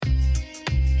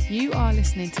You are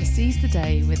listening to Seize the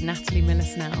Day with Natalie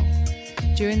Miller-Snell.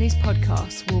 During these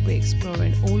podcasts, we'll be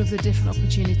exploring all of the different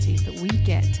opportunities that we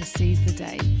get to seize the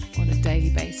day on a daily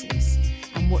basis,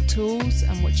 and what tools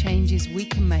and what changes we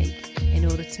can make in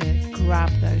order to grab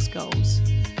those goals.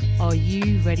 Are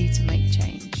you ready to make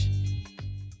change?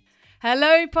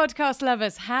 Hello, podcast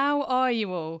lovers. How are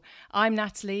you all? I'm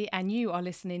Natalie, and you are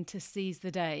listening to Seize the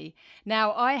Day.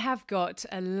 Now, I have got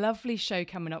a lovely show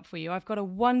coming up for you. I've got a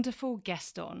wonderful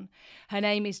guest on. Her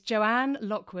name is Joanne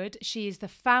Lockwood. She is the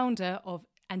founder of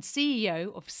and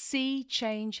CEO of See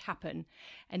Change Happen,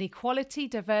 an equality,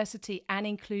 diversity and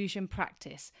inclusion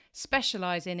practice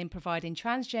specialising in providing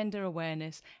transgender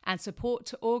awareness and support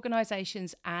to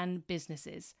organisations and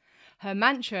businesses. Her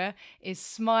mantra is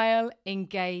smile,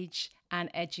 engage and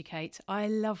educate. I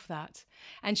love that.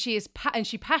 And she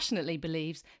passionately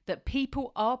believes that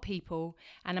people are people,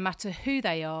 and no matter who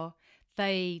they are,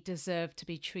 they deserve to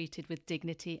be treated with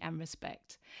dignity and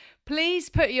respect. Please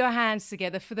put your hands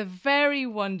together for the very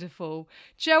wonderful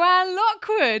Joanne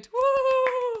Lockwood.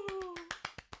 Woo!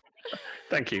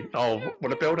 Thank you. Oh,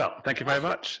 what a build up. Thank you very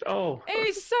much. Oh,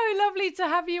 it's so lovely to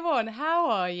have you on. How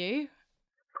are you?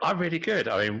 I'm really good.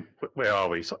 I mean, where are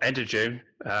we? So end of June.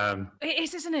 It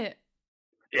is, isn't it?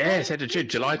 Yeah, it's end of June,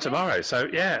 July tomorrow. So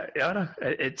yeah, I know.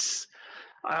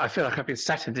 I feel like I've been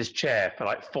sat in this chair for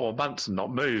like 4 months and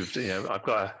not moved. You know,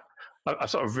 I'm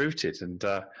sort of rooted, and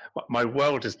my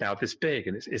world is now this big,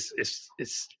 and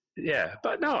it's yeah.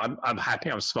 But no, I'm happy.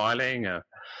 I'm smiling.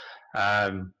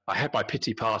 I had my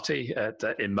pity party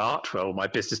in March, where all my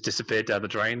business disappeared down the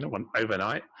drain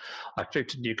overnight. I flew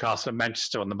to Newcastle and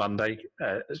Manchester on the Monday.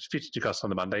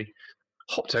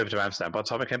 Hopped over to Amsterdam. By the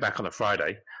time I came back on the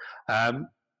Friday,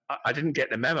 I didn't get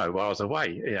the memo while I was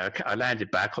away. You know, I landed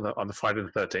back on the Friday the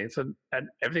 13th, and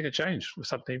everything had changed.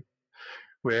 Suddenly,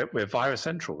 we're virus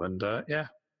central, and yeah.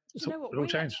 You know what, it all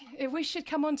changed. We should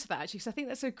come on to that, actually, because I think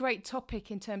that's a great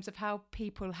topic in terms of how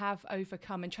people have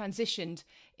overcome and transitioned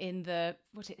in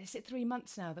is it 3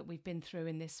 months now that we've been through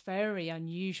in this very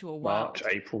unusual world? March,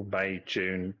 April, May,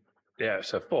 June. Yeah,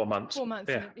 so 4 months. 4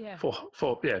 months, yeah.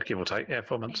 Four, yeah, give or take. Yeah,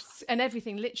 4 months. And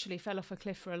everything literally fell off a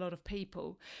cliff for a lot of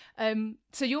people.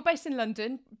 So you're based in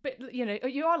London, but you know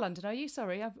you are London, are you?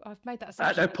 Sorry, I've made that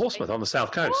assumption. No, Portsmouth on the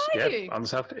south coast. Are you? On the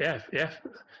south. Yeah.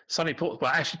 Sunny Portsmouth.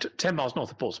 Well, actually, 10 miles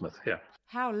north of Portsmouth. Yeah.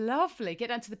 How lovely! Get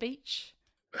down to the beach.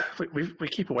 We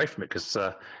keep away from it because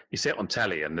you see it on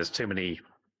telly, and there's too many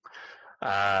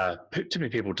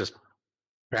people just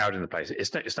crowding the place.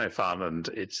 It's no fun, and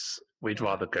we'd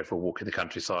rather go for a walk in the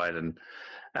countryside. And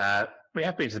we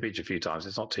have been to the beach a few times.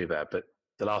 It's not too bad, but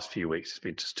the last few weeks it's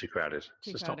been just too crowded.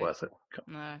 It's just not worth it.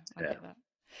 No, I get that.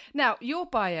 Now, your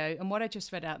bio and what I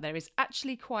just read out there is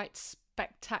actually quite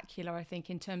spectacular, I think,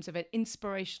 in terms of an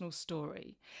inspirational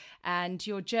story. And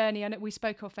your journey, I know we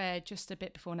spoke off air just a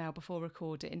bit before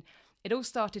recording. It all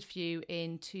started for you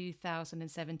in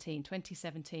 2017,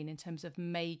 in terms of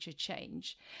major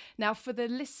change. Now, for the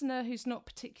listener who's not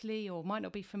particularly or might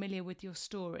not be familiar with your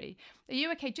story, are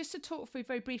you okay just to talk through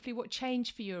very briefly what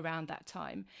changed for you around that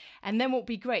time? And then what would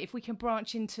be great if we can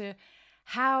branch into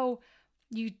how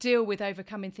you deal with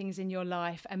overcoming things in your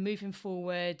life and moving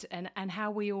forward, and how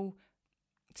we all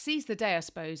seize the day, I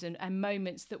suppose, and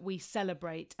moments that we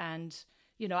celebrate and,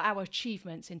 you know, our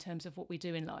achievements in terms of what we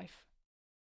do in life.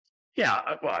 Yeah,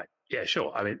 well, yeah,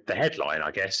 sure. I mean, the headline,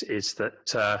 I guess, is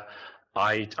that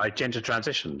I gender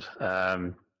transitioned.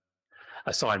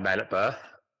 Assigned male at birth,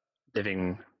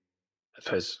 living, I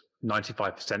suppose,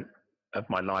 95% of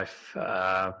my life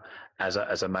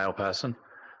as a male person.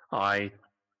 I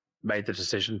made the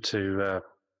decision to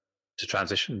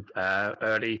transition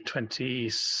early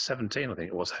 2017, I think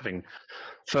it was, having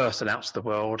first announced to the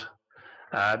world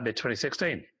mid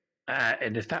 2016.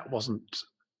 And if that wasn't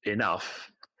enough,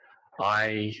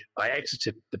 I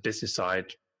exited the business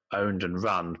side, owned and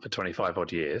run for 25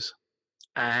 odd years,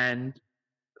 and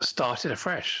started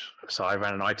afresh. So I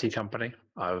ran an IT company.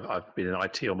 I've been in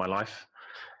IT all my life.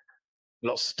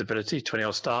 Lots of stability, 20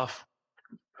 odd staff,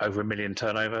 over $1 million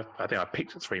turnover. I think I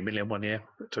peaked at 3 million one year,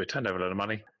 so we turned over a lot of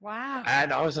money. Wow.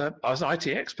 And I was an IT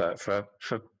expert for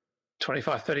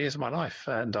 25, 30 years of my life.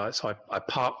 And so I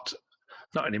parked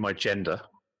not only my gender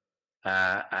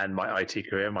and my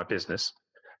IT career, my business,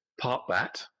 park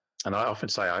that, and I often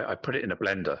say I put it in a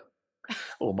blender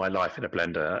all my life, in a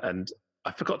blender, and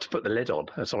I forgot to put the lid on,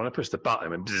 and so when I pushed the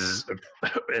button, it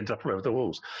ended up over the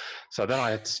walls. So then I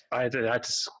had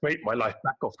to scrape my life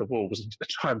back off the walls and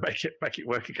try and make it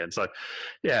work again. So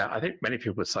yeah, I think many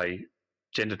people would say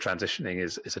gender transitioning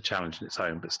is a challenge in its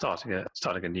own, but starting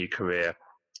a new career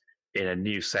in a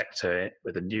new sector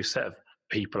with a new set of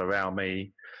people around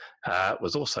me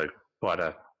was also quite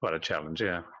a quite a challenge,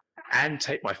 yeah. And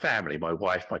take my family, my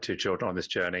wife, my two children on this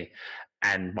journey,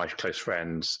 and my close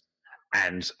friends,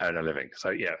 and earn a living. So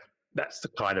yeah, that's the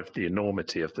kind of the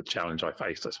enormity of the challenge I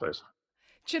faced, I suppose.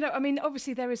 Do you know? I mean,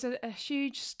 obviously there is a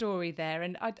huge story there,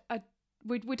 and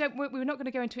we're not going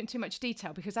to go into it in too much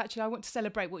detail because actually I want to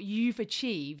celebrate what you've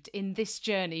achieved in this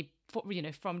journey.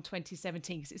 From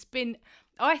 2017, because it's been,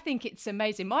 I think it's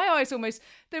amazing. My eyes almost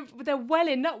they're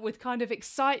welling up with kind of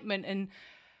excitement and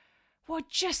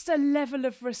just a level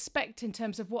of respect in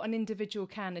terms of what an individual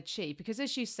can achieve. Because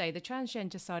as you say, the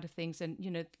transgender side of things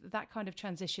and, that kind of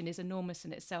transition is enormous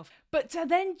in itself. But to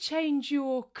then change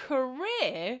your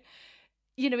career,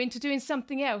 into doing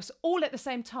something else all at the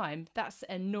same time, that's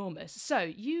enormous. So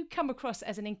you come across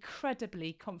as an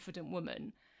incredibly confident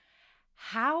woman.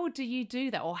 How do you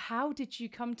do that? Or how did you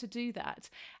come to do that?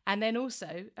 And then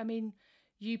also, I mean,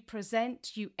 you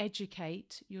present, you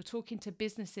educate, you're talking to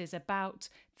businesses about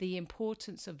the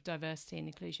importance of diversity and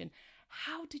inclusion.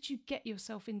 How did you get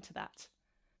yourself into that?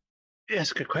 Yeah,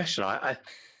 it's a good question.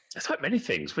 It's like many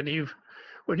things. When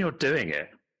you're doing it,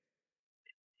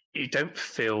 you don't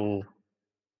feel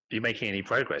you're making any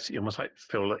progress. You almost like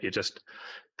feel like you're just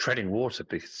treading water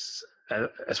because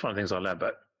that's one of the things I learned.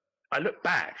 But I look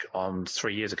back on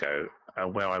 3 years ago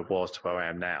and where I was to where I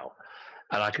am now,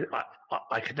 and I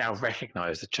could now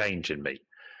recognise the change in me.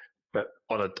 But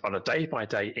on a day by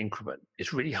day increment,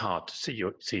 it's really hard to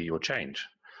see your change.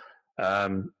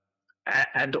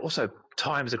 And also,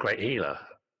 time is a great healer,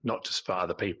 not just for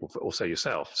other people, but also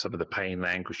yourself. Some of the pain and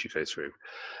anguish you go through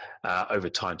over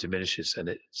time diminishes, and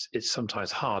it's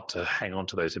sometimes hard to hang on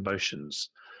to those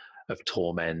emotions of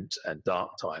torment and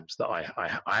dark times. That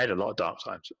I had a lot of dark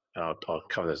times, and I'll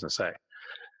cover those in a sec.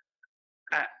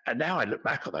 And now I look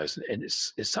back at those, and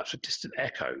it's such a distant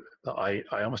echo that I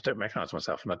almost don't recognise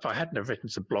myself. And if I hadn't have written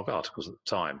some blog articles at the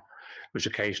time, which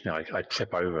occasionally I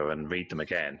trip over and read them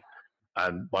again,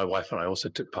 and my wife and I also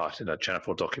took part in a Channel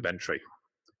 4 documentary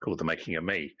called The Making of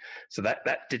Me. So that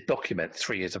did document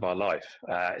 3 years of our life.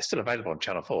 It's still available on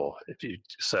Channel 4. If you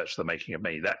search The Making of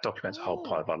Me, that documents a whole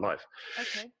part of our life.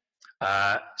 Okay.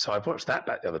 So I watched that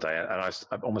back the other day, and I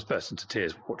almost burst into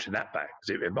tears watching that back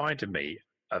because it reminded me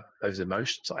of those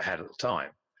emotions I had at the time.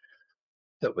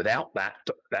 That without that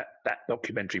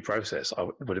documentary process, I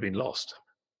would have been lost.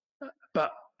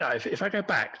 But if I go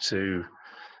back to,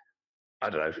 I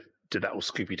don't know, did that whole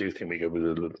Scooby Doo thing? We go,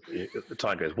 the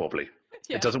time goes wobbly.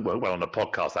 Yeah. It doesn't work well on a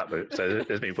podcast. That move. So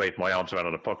there's me waving my arms around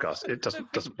on a podcast. It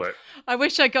doesn't work. I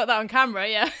wish I got that on camera.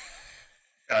 Yeah.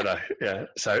 I know. Yeah.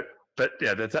 So. But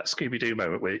yeah, there's that Scooby-Doo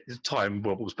moment where time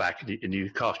wobbles back and you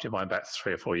cast your mind back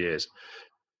 3 or 4 years.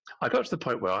 I got to the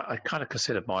point where I kind of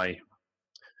considered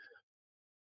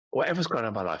whatever's going on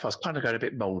in my life, I was kind of going a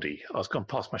bit moldy. I was gone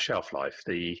past my shelf life.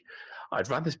 I'd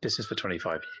run this business for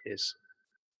 25 years.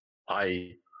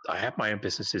 I had my own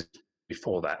businesses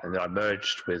before that, and then I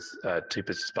merged with 2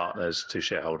 business partners, 2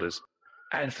 shareholders.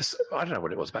 And I don't know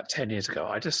what it was, about 10 years ago,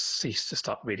 I just ceased to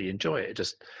start really enjoy it.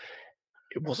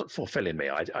 It wasn't fulfilling me.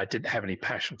 I didn't have any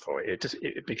passion for it.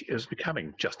 It was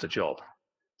becoming just a job.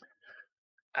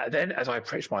 Then, as I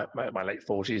approached my late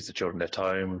 40s, the children left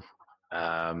home.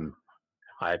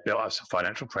 I built up some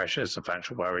financial pressures, some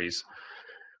financial worries,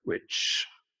 which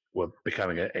were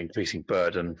becoming an increasing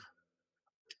burden.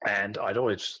 And I'd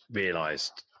always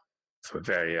realised from a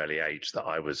very early age that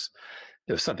there was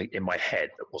something in my head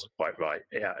that wasn't quite right.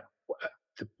 Yeah,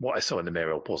 what I saw in the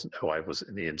mirror wasn't who I was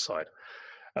in the inside.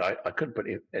 I couldn't put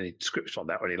any description on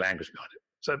that or any language behind it.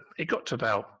 So it got to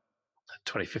about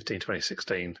 2015,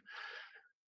 2016,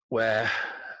 where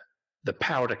the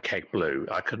powder keg blew.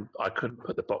 I couldn't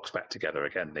put the box back together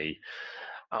again.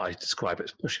 I describe it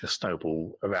as pushing a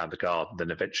snowball around the garden,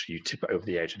 then eventually you tip it over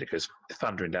the edge and it goes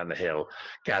thundering down the hill,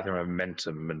 gathering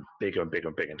momentum and bigger and bigger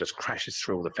and bigger, and just crashes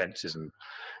through all the fences and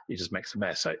it just makes a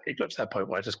mess. So it got to that point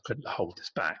where I just couldn't hold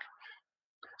this back.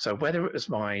 So whether it was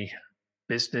my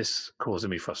business causing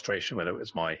me frustration, whether it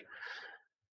was my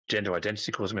gender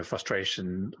identity causing me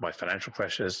frustration, my financial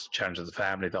pressures, challenge of the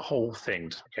family, the whole thing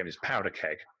just became this powder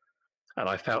keg. And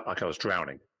I felt like I was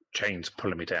drowning, chains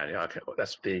pulling me down. Yeah, okay,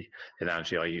 that's the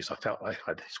analogy I use. I felt like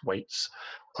I had these weights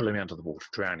pulling me under the water,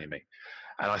 drowning me.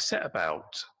 And I set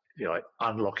about,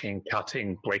 unlocking,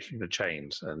 cutting, breaking the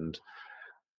chains. And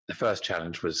the first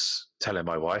challenge was telling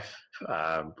my wife,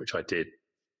 which I did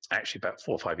actually about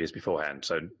 4 or 5 years beforehand.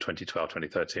 So 2012,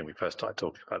 2013, we first started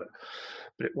talking about it.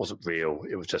 But it wasn't real.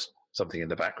 It was just something in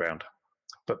the background.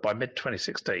 But by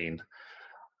mid-2016,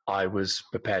 I was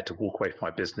prepared to walk away from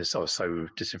my business. I was so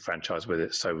disenfranchised with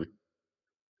it. It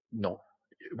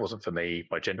wasn't for me.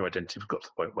 My gender identity got to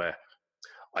the point where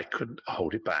I couldn't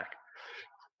hold it back.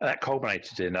 And that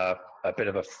culminated in a bit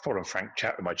of a full and frank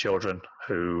chat with my children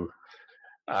who,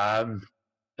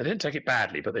 they didn't take it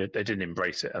badly, but they didn't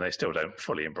embrace it, and they still don't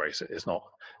fully embrace it. It's not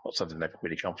something they're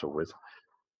really comfortable with.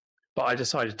 But I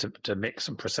decided to mix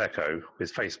some Prosecco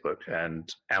with Facebook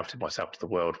and outed myself to the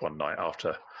world one night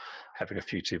after having a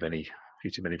few too many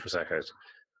Proseccos.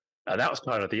 And that was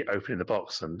kind of the opening the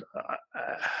box. And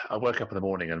I woke up in the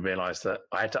morning and realized that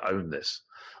I had to own this.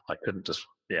 I couldn't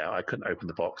I couldn't open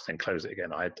the box and close it again.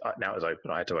 Now it was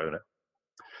open, I had to own it.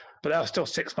 But that was still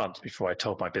 6 months before I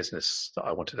told my business that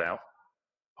I wanted out.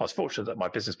 I was fortunate that my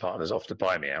business partners offered to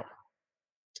buy me out,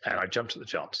 and I jumped at the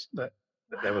chance.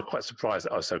 They were quite surprised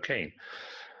that I was so keen.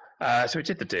 So we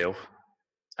did the deal,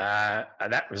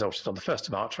 and that resulted on the 1st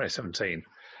of March 2017.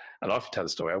 And I have to tell the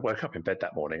story. I woke up in bed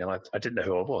that morning and I didn't know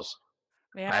who I was.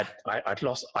 Yeah. I'd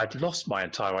lost my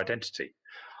entire identity.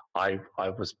 I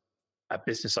was a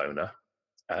business owner,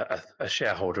 a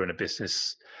shareholder in a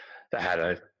business that had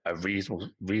a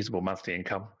reasonable monthly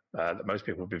income that most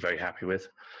people would be very happy with,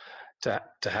 to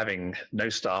having no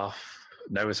staff,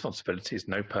 no responsibilities,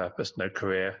 no purpose, no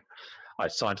career.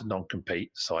 I'd signed a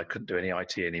non-compete, so I couldn't do any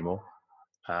IT anymore.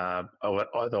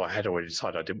 Although I had already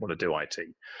decided I didn't want to do IT,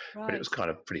 Right. but it was kind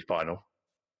of pretty final.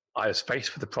 I was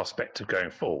faced with the prospect of going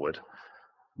forward,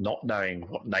 not knowing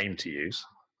what name to use,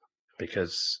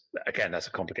 because again, that's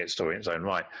a complicated story in its own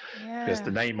right. Yeah. Because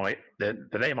the name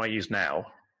I use now,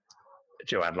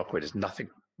 Joanne Lockwood, is nothing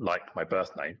like my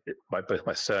birth name. Both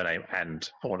my surname and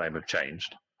full name have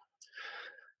changed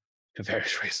for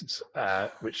various reasons,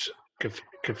 which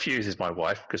confuses my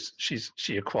wife because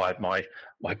she acquired my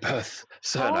birth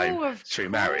surname through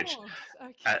marriage,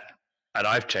 okay. and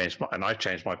I've changed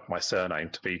my surname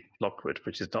to be Lockwood,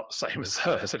 which is not the same as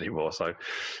hers anymore. So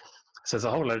there's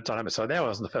a whole load of dynamics. So there I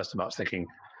was on the 1st of March thinking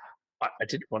I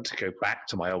didn't want to go back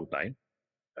to my old name.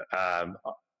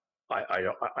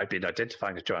 I'd been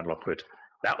identifying as Joanne Lockwood.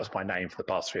 That was my name for the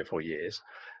past 3 or 4 years.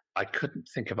 I couldn't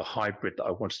think of a hybrid that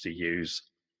I wanted to use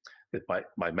with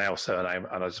my male surname,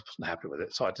 and I just wasn't happy with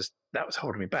it. So that was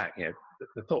holding me back.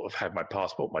 The thought of having my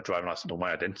passport, my driving license, or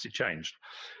my identity changed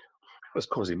was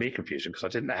causing me confusion because I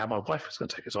didn't know how my wife was going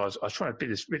to take it. So I was trying to do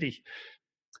this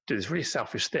really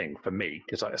selfish thing for me,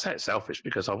 because I say it's selfish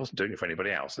because I wasn't doing it for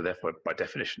anybody else. So therefore, by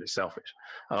definition, it's selfish.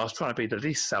 And I was trying to be the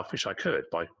least selfish I could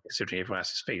by considering everyone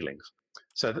else's feelings.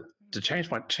 So to change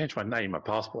my name, my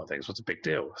passport, and things was a big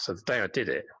deal. So the day I did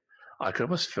it, I could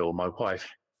almost feel my wife.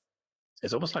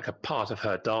 It's almost like a part of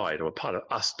her died, or a part of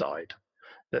us died,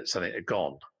 that something had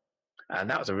gone. And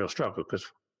that was a real struggle because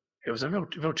it was a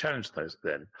real challenge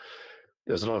then.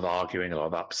 There was a lot of arguing, a lot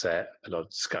of upset, a lot of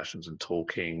discussions and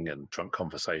talking and drunk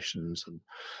conversations,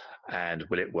 and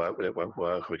will it work? Will it won't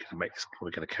work? Are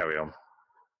we going to carry on?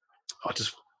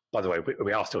 By the way,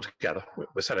 we are still together.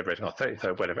 We're celebrating our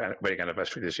 33rd wedding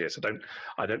anniversary this year. So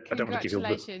I don't want to give you all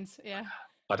Congratulations. Yeah.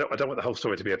 I don't want the whole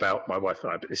story to be about my wife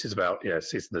and I, but this is about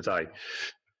seizing the day.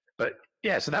 But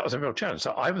yeah, so that was a real challenge.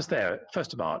 So I was there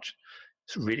 1st of March,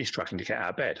 really struggling to get out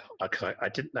of bed. I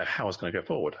didn't know how I was going to go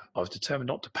forward. I was determined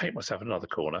not to paint myself in another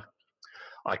corner.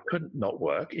 I couldn't not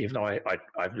work, even though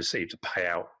I'd received a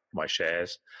payout my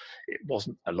shares. It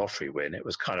wasn't a lottery win. It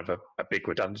was kind of a big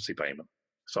redundancy payment.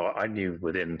 So I knew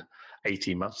within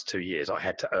 18 months, 2 years, I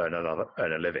had to earn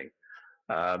a living,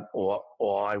 or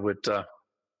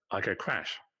I'd go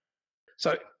crash.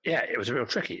 So yeah, it was real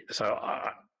tricky. So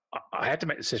I had to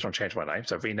make the decision on changing my name.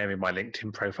 So renaming my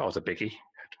LinkedIn profile was a biggie.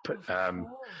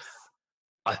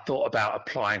 I thought about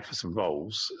applying for some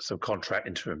roles, some contract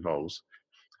interim roles,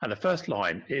 and the first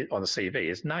line on the CV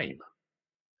is name.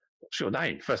 What's your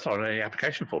name? First line on any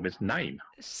application form is name.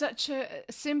 Such a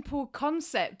simple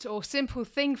concept or simple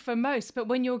thing for most, but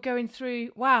when you're going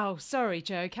through, wow, sorry,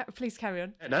 Joe, please carry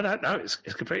on. No, it's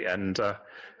complete. And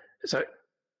so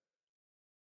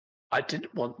I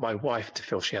didn't want my wife to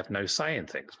feel she had no say in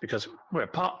things because we're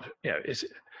part,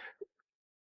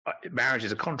 marriage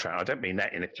is a contract. I don't mean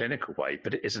that in a clinical way,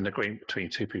 but it is an agreement between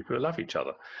two people who love each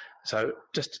other. So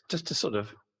just to sort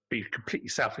of be completely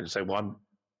selfish and say, well,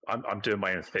 I'm doing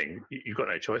my own thing. You've got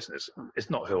no choice in this. It's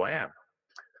not who I am.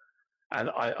 And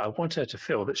I want her to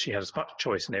feel that she had as much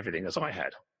choice in everything as I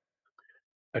had.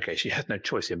 Okay, she had no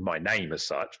choice in my name as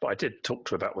such, but I did talk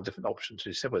to her about what different options.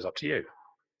 She said, well, it's up to you.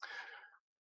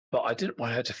 But I didn't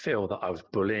want her to feel that I was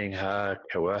bullying her,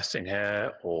 coercing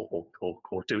her, or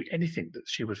doing anything that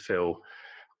she would feel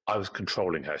I was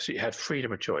controlling her. She had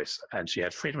freedom of choice, and she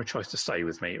had freedom of choice to stay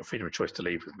with me or freedom of choice to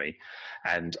leave with me.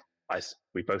 And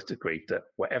we both agreed that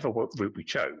whatever route we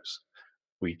chose,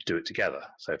 we'd do it together.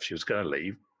 So if she was going to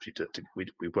leave,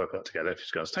 we'd work out together. If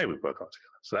she's going to stay, we'd work out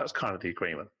together. So that was kind of the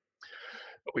agreement.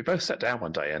 But we both sat down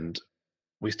one day and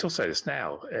we still say this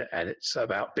now, and it's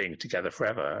about being together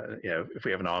forever. If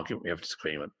we have an argument, we have a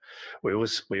disagreement, we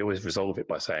always resolve it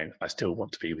by saying, "I still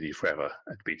want to be with you forever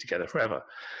and to be together forever."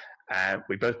 And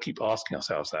we both keep asking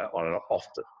ourselves that on and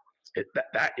often.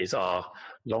 That is our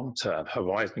long-term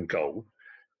horizon goal.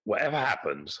 Whatever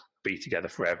happens, be together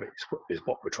forever is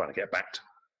what we're trying to get back to.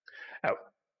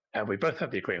 And we both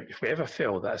have the agreement. If we ever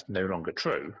feel that's no longer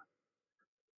true,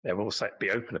 then we'll be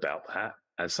open about that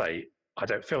and say, "I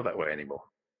don't feel that way anymore."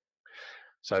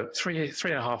 So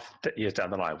 3.5 years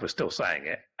down the line, we're still saying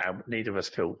it, and neither of us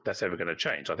feel that's ever going to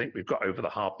change. I think we've got over the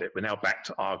hard bit. We're now back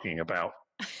to arguing about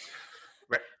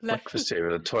breakfast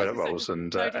cereal and toilet rolls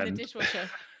and the dishwasher.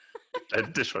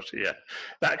 Dishwasher, yeah,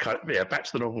 that kind of back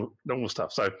to the normal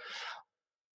stuff. So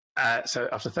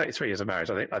after 33 years of marriage,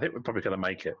 I think we're probably going to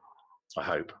make it. I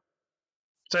hope.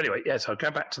 So anyway, yeah. So I'll go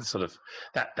back to the sort of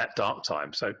that dark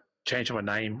time. So changing my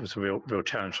name was a real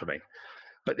challenge for me.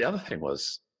 But the other thing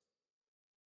was,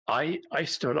 I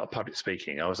used to do a lot of public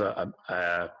speaking. I was a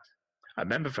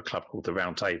member of a club called the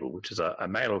Round Table, which is a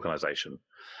male organisation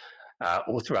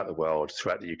all throughout the world,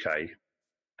 throughout the UK.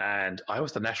 And I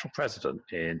was the national president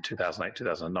in 2008,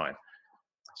 2009.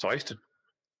 So I used to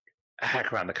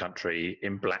hack around the country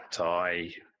in black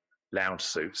tie, lounge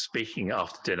suits, speaking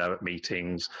after dinner at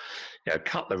meetings,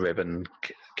 cut the ribbon,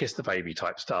 kiss the baby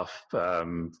type stuff,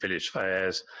 village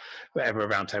fairs, wherever a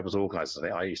round table was organised.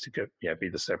 I used to go, be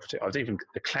the celebrity. I was even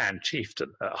the clan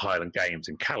chieftain at Highland Games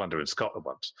in Callander in Scotland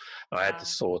once. I had the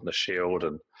sword and the shield,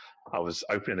 and I was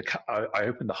opening I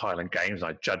opened the Highland Games,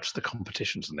 and I judged the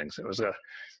competitions and things. It was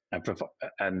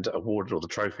and awarded all the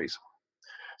trophies.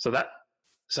 So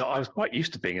I was quite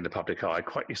used to being in the public eye,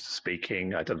 quite used to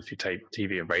speaking. I'd done a few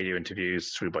TV and radio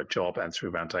interviews through my job and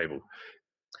through Round Table.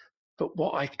 But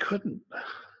what I couldn't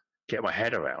get my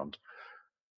head around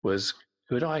was,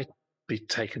 could I be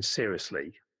taken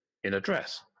seriously in a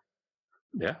dress?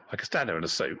 Yeah, I could stand there in a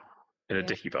suit, in a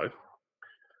dicky bow.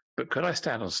 But could I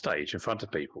stand on stage in front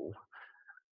of people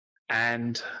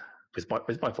and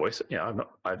with my voice,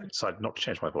 I've decided not to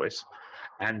change my voice,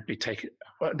 and be taken,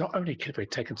 well, not only could I be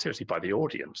taken seriously by the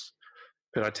audience,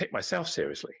 could I take myself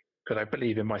seriously? Could I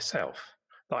believe in myself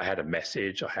that I had a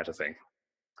message, I had a thing?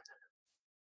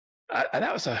 And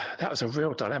that was a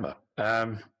real dilemma.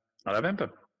 And I remember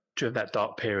during that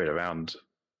dark period around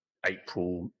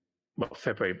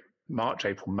February, March,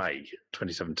 April, May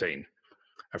 2017,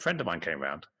 a friend of mine came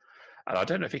round, and I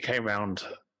don't know if he came round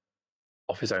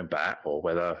off his own bat or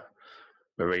whether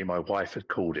Marie, my wife, had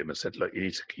called him and said, "Look, you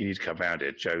need to come round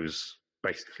here. Joe's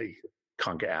basically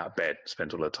can't get out of bed,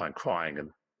 spends all her time crying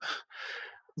and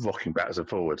rocking backwards and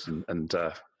forwards and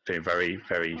being very,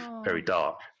 very, very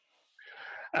dark."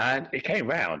 And he came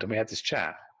round and we had this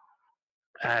chat,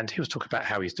 and he was talking about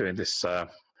how he's doing this.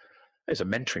 It's a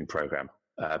mentoring program,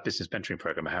 business mentoring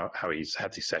program. How he's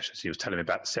had these sessions. He was telling me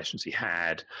about the sessions he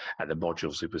had and the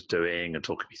modules he was doing, and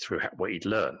talking me through what he'd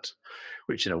learned,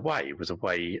 which in a way was a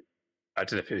way. I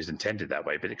don't know if it was intended that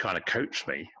way, but it kind of coached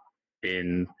me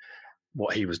in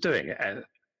what he was doing. And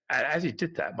as he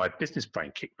did that, my business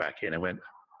brain kicked back in and went,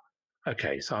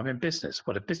 okay, so I'm in business.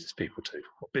 What do business people do?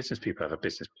 Well, business people have a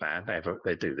business plan.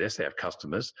 They do this. They have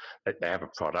customers. They have a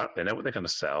product. They know what they're going to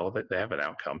sell. They have an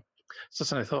outcome. So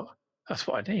suddenly I thought, that's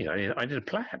what I need. I need a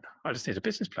plan. I just need a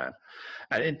business plan.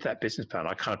 And into that business plan,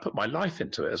 I kind of put my life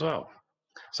into it as well.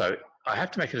 So I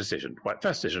have to make a decision. Right,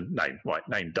 first decision, name. Right,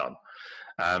 name done.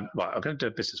 Right, I'm going to do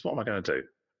a business. What am I going to do?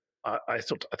 I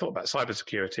thought about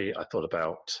cybersecurity. I thought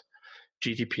about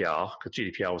GDPR, because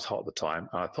GDPR was hot at the time.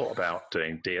 And I thought about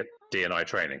doing D&I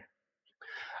training.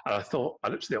 And I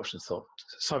looked at the options and thought,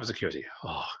 cybersecurity.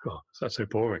 Oh, God, that's so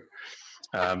boring.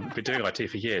 Been doing IT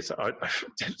for years. So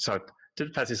I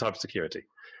didn't fancy cybersecurity.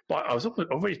 But I was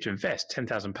ready to invest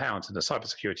 £10,000 in a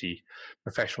cybersecurity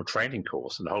professional training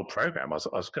course and the whole program. I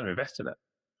was going to invest in it.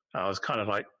 I was kind of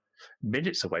like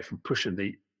minutes away from pushing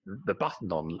the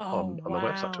button on the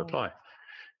website to apply.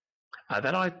 And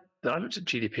then I looked at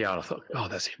GDPR and I thought, oh,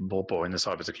 that's even more boring than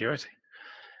cybersecurity.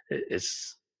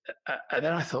 And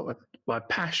then I thought, my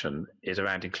passion is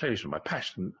around inclusion. My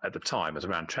passion at the time was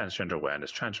around transgender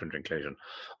awareness, transgender inclusion,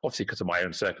 obviously because of my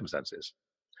own circumstances.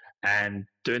 And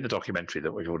doing the documentary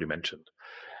that we've already mentioned,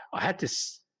 I had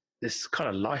this kind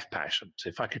of life passion. So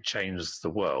if I could change the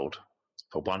world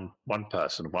for one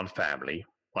person, one family,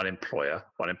 one employer,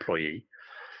 one employee,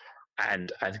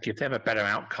 and give them a better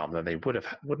outcome than they wouldn't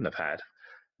have had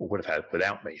or would have had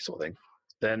without me, sort of thing,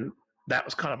 then that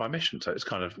was kind of my mission. So it's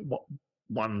kind of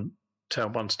one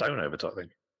stone over type thing.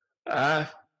 And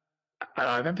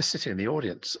I remember sitting in the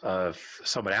audience of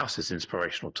someone else's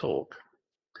inspirational talk,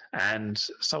 and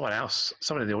someone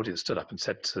in the audience stood up and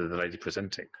said to the lady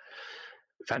presenting,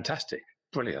 fantastic,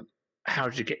 brilliant. How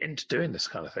did you get into doing this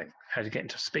kind of thing? How did you get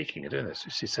into speaking and doing this?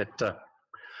 She said,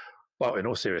 well, in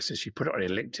all seriousness, you put it on your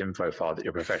LinkedIn profile that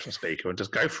you're a professional speaker and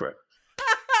just go for it.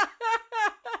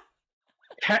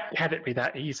 Can it be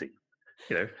that easy?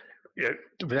 You know,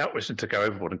 without wishing to go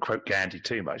overboard and quote Gandhi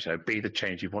too much, be the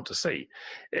change you want to see.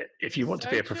 If you want to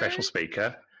be a professional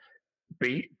speaker,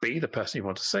 be the person you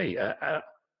want to see. And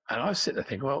I was sitting there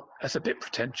thinking, well, that's a bit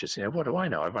pretentious. What do I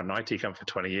know? I've run an IT company for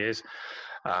 20 years.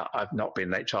 I've not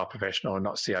been an HR professional. I'm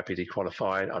not CIPD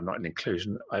qualified. I'm not in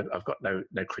inclusion. I've got no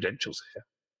credentials here.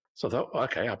 So I thought,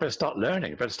 okay, I better start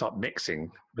learning. I better start mixing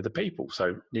with the people.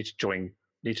 So need to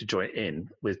join in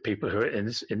with people who are in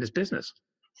this business.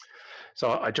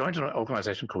 So I joined an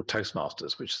organization called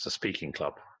Toastmasters, which is a speaking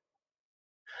club.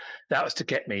 That was to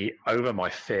get me over my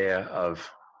fear of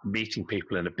meeting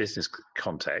people in a business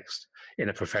context, in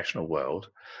a professional world,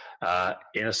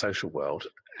 in a social world,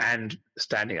 and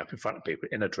standing up in front of people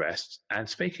in a dress and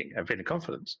speaking and feeling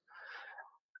confidence.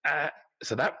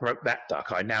 So that broke that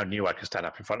duck. I now knew I could stand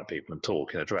up in front of people and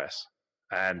talk in a dress.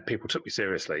 And people took me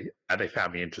seriously, and they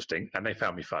found me interesting, and they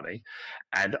found me funny.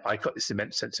 And I got this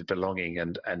immense sense of belonging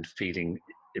and feeling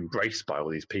embraced by all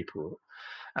these people.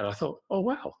 And I thought, oh,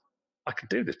 wow, I can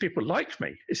do this. People like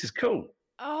me. This is cool.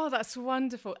 Oh, that's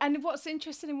wonderful. And what's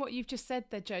interesting in what you've just said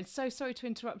there, Joan, so sorry to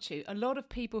interrupt you. A lot of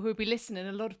people who will be listening,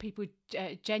 a lot of people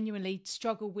genuinely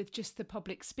struggle with just the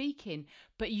public speaking.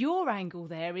 But your angle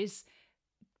there is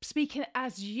speaking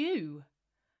as you,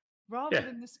 rather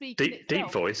than the speaking itself.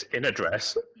 Deep voice in a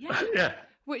dress. Yeah.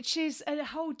 Which is a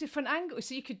whole different angle.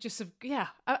 So you could just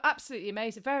absolutely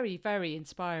amazing. Very, very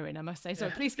inspiring, I must say. So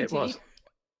please continue. It was.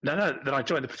 No. Then I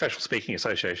joined the Professional Speaking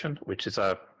Association, which is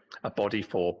a body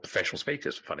for professional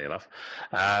speakers, funny enough,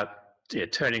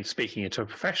 turning speaking into a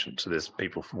profession. So there's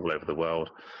people from all over the world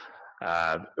who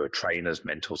are trainers,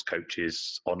 mentors,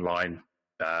 coaches, online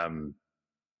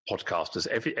podcasters,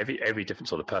 every different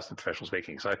sort of person in professional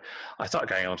speaking. So I started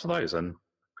going on to those, and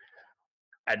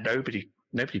nobody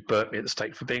burnt me at the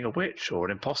stake for being a witch or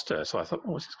an imposter. So I thought,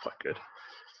 oh, this is quite good.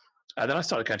 And then I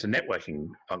started going to networking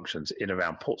functions in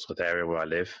around Portsmouth area where I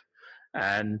live,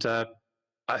 and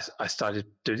I started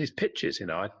doing these pitches.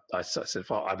 I said,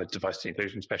 well, I'm a diversity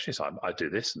inclusion specialist. I do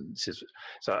this, and this is.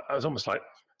 So I was almost like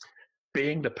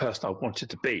being the person I wanted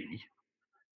to be,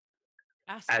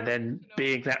 and then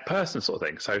being that person, sort of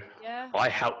thing. So I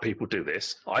help people do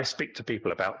this. I speak to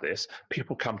people about this.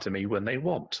 People come to me when they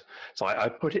want. So I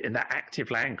put it in that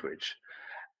active language,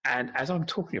 and as I'm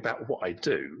talking about what I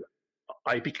do,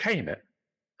 I became it.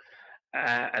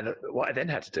 And what I then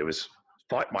had to do was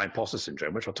fight my imposter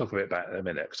syndrome, which I'll talk a bit about in a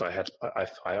minute, because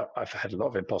I've had a lot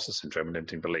of imposter syndrome and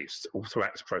limiting beliefs all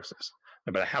throughout this process.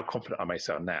 No matter how confident I may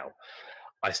sound now,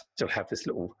 I still have this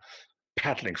little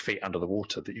paddling feet under the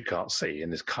water that you can't see in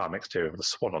this calm exterior with a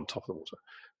swan on top of the water.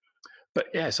 But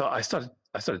yeah, so I started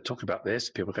talking about this.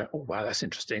 People go, oh wow, that's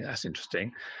interesting.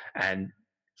 And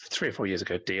 3 or 4 years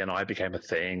ago, D&I became a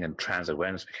thing, and trans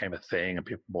awareness became a thing, and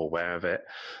people were more aware of it.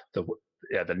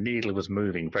 The needle was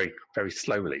moving very, very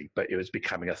slowly, but it was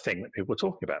becoming a thing that people were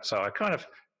talking about. So I kind of,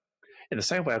 in the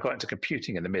same way I got into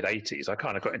computing in the mid-'80s, I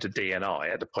kind of got into D&I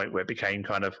at the point where it became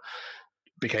part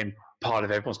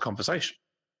of everyone's conversation.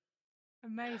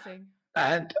 Amazing.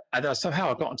 And somehow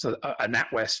I got into a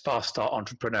NatWest Fast Start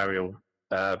Entrepreneurial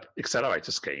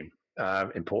Accelerator scheme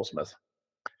in Portsmouth.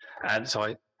 And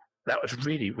so that was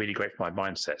really, really great for my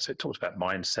mindset. So it talked about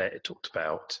mindset. It talked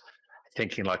about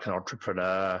thinking like an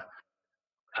entrepreneur,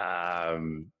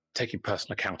 taking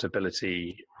personal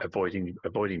accountability,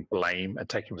 avoiding blame, and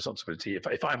taking responsibility.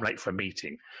 If I'm late for a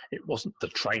meeting, it wasn't the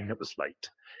train that was late.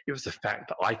 It was the fact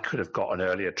that I could have got an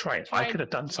earlier train. I could have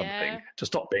done something to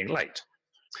stop being late.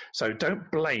 So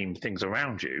don't blame things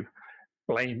around you.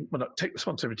 Take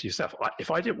responsibility yourself.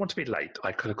 If I didn't want to be late,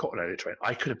 I could have caught an earlier train.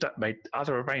 I could have made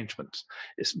other arrangements.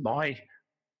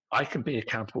 I can be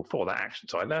accountable for that action.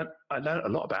 So I learned a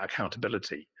lot about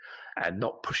accountability and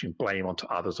not pushing blame onto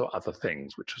others or other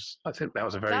things, I think that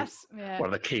was one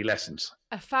of the key lessons.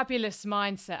 A fabulous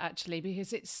mindset, actually,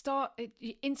 because it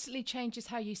instantly changes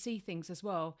how you see things as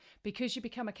well. Because you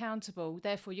become accountable,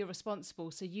 therefore you're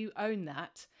responsible. So you own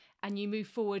that and you move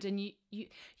forward, and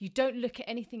you don't look at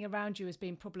anything around you as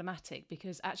being problematic,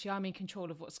 because actually I'm in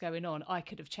control of what's going on. I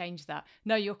could have changed that.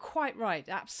 No, you're quite right.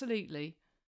 Absolutely.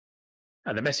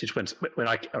 And the message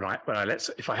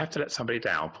if I have to let somebody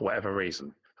down for whatever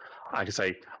reason, I can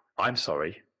say, I'm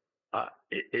sorry.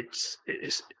 It's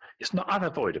not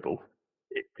unavoidable,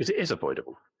 because it is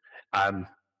avoidable.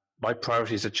 my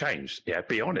priorities have changed. Yeah,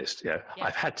 be honest. Yeah,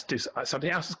 I've had to do something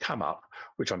else has come up,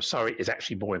 which I'm sorry is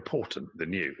actually more important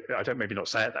than you. I don't maybe not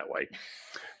say it that way,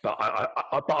 but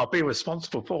I'll be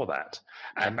responsible for that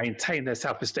and maintain their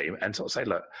self-esteem and sort of say,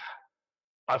 look,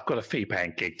 I've got a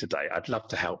fee-paying gig today. I'd love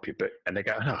to help you, but and they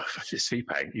go, no, it's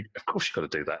fee-paying. Of course, you've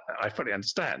got to do that. I fully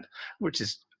understand, which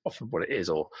is often what it is.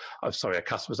 Or I'm sorry, a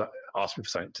customer's asked me for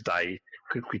something today.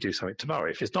 Could we do something tomorrow?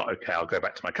 If it's not okay, I'll go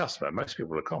back to my customer. Most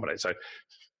people will accommodate. So,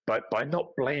 by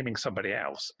not blaming somebody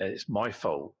else, it's my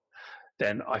fault.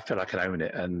 Then I feel I can own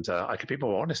it, and I can be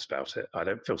more honest about it. I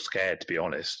don't feel scared to be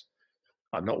honest.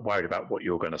 I'm not worried about what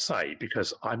you're going to say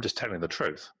because I'm just telling the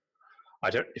truth. I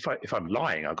don't. If I'm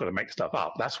lying, I've got to make stuff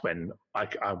up. That's when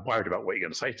I'm worried about what you're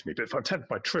going to say to me. But if I'm telling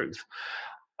my truth,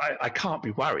 I can't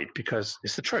be worried because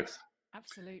it's the truth.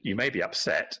 Absolutely. You may be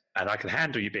upset, and I can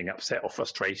handle you being upset or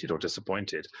frustrated or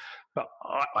disappointed, but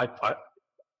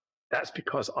that's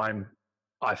because I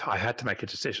had to make a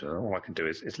decision, and all I can do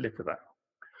is live with that.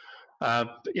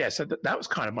 But yeah, so that was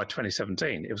kind of my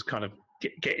 2017. It was kind of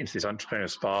get into this entrepreneurial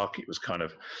spark. It was kind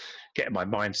of getting my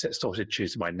mindset sorted,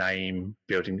 choosing my name,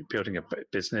 building a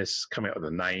business, coming up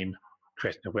with a name,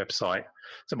 creating a website.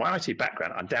 So my IT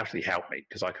background undoubtedly helped me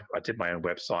because I did my own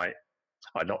website.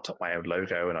 I knocked up my own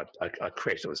logo and I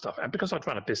created all this stuff. And because I'd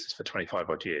run a business for 25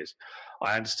 odd years,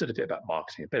 I understood a bit about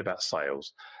marketing, a bit about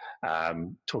sales,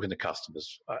 talking to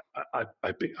customers.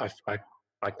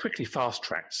 I quickly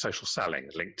fast-tracked social selling,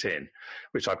 LinkedIn,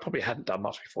 which I probably hadn't done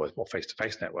much before. It's more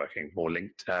face-to-face networking, more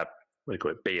linked, what do you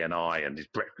call it, BNI and these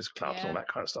breakfast clubs and all that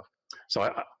kind of stuff.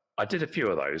 So I did a few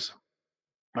of those.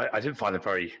 I didn't find them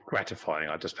very gratifying.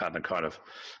 I just found them kind of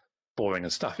boring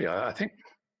and stuffy. I think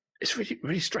it's really,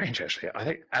 really strange, actually. I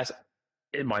think as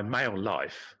in my male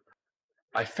life,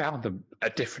 I found them a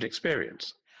different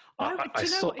experience.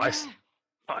 I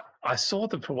saw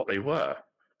them for what they were.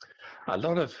 A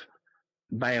lot of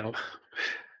male,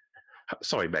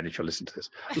 sorry, men, if you're listening to this,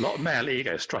 a lot of male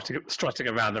ego strutting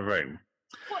around the room,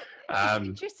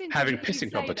 having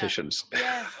pissing competitions.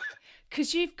 Yeah,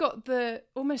 because you've got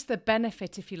almost the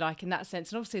benefit, if you like, in that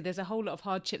sense. And obviously there's a whole lot of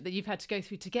hardship that you've had to go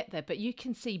through to get there, but you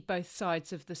can see both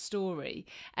sides of the story.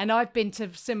 And I've been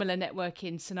to similar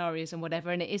networking scenarios and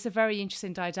whatever, and it is a very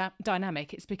interesting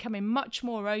dynamic. It's becoming much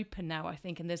more open now, I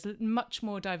think, and there's much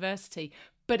more diversity.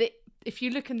 But if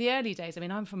you look in the early days, I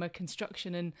mean, I'm from a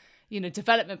construction and,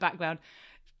 development background.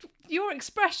 Your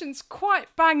expression's quite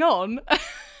bang on.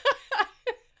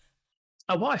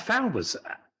 What I found was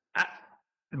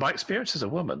my experience as a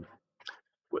woman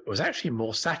was actually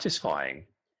more satisfying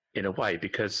in a way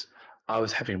because I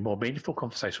was having more meaningful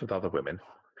conversations with other women.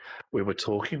 We were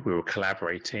talking, we were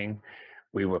collaborating,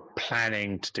 we were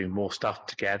planning to do more stuff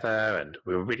together, and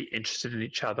we were really interested in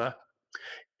each other.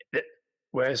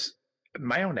 Whereas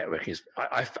male networking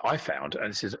I found,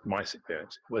 and this is my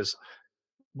experience, was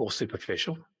more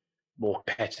superficial, more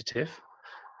competitive,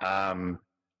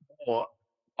 more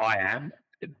I am,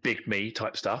 big me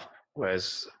type stuff.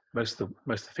 Whereas most of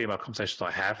the female conversations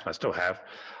I have, and I still have,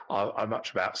 are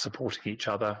much about supporting each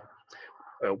other.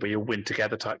 We all win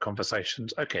together type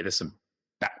conversations. Okay, there's some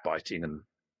backbiting and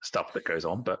stuff that goes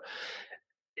on, but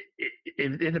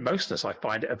in the mostness, I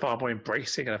find it a far more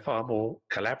embracing and a far more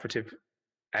collaborative.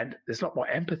 And there's a lot more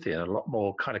empathy and a lot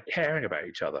more kind of caring about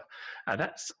each other. And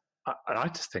I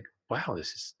just think, wow,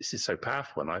 this is so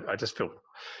powerful. And I just feel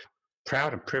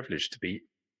proud and privileged to be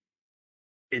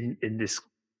in this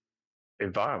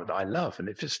environment that I love. And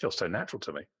it just feels so natural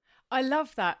to me. I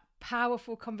love that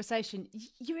powerful conversation.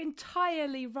 You're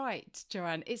entirely right,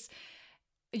 Joanne.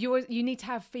 You need to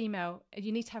have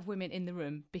women in the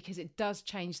room because it does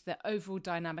change the overall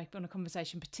dynamic on a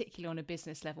conversation, particularly on a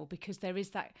business level, because there is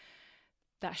that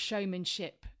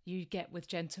showmanship you get with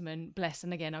gentlemen, bless.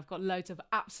 And again, I've got loads of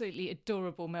absolutely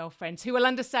adorable male friends who will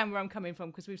understand where I'm coming from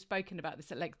because we've spoken about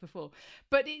this at length before.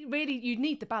 But you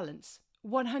need the balance,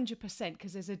 100%,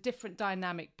 because there's a different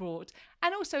dynamic brought.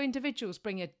 And also individuals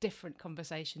bring a different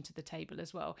conversation to the table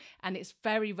as well. And it's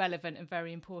very relevant and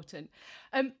very important.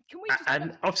 Can we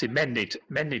and obviously men need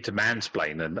to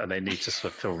mansplain and they need to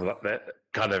sort of feel like they're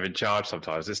kind of in charge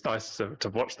sometimes. It's nice to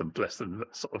watch them, bless them,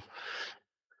 sort of.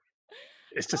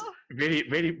 It's just really,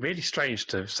 really, really strange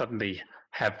to suddenly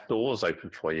have doors open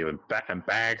for you and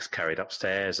bags carried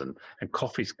upstairs and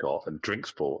coffee's got and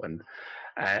drinks bought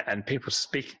and people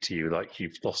speaking to you like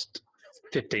you've lost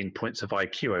 15 points of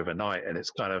IQ overnight. And it's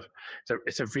kind of,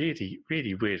 it's a really,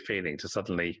 really weird feeling to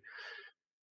suddenly,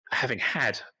 having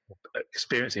had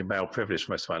experiencing male privilege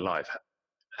for most of my life,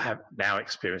 have now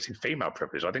experiencing female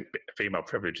privilege. I think female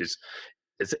privilege is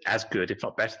as good, if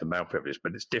not better, than male privilege,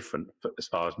 but it's different as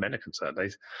far as men are concerned.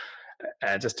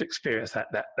 and just to experience that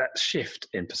shift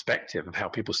in perspective of how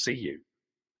people see you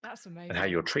That's and how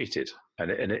amazing. you're treated,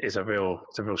 and it is it's a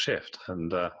real shift,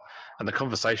 and the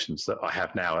conversations that I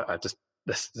have now are just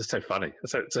they're so funny.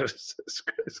 It's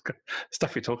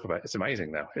stuff we talk about. It's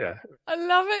amazing now. Yeah. I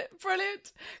love it.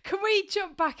 Brilliant. Can we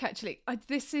jump back actually?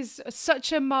 This is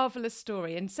such a marvelous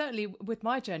story, and certainly with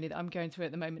my journey that I'm going through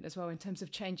at the moment as well in terms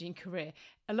of changing career,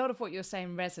 a lot of what you're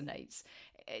saying resonates.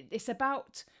 It's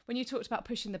about when you talked about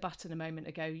pushing the button a moment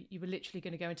ago, you were literally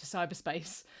going to go into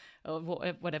cyberspace or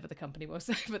whatever the company was,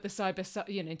 but the cyber,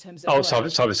 in terms of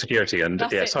Cyber security and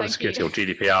cyber security or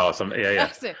GDPR or something. Yeah, yeah.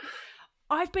 That's it.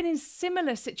 I've been in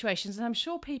similar situations, and I'm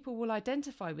sure people will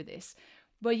identify with this,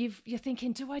 where you're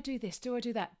thinking, do I do this? Do I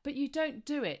do that? But you don't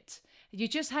do it. You're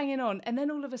just hanging on. And then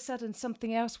all of a sudden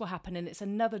something else will happen, and it's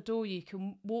another door you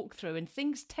can walk through, and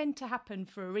things tend to happen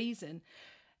for a reason.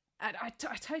 And I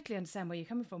totally understand where you're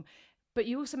coming from. But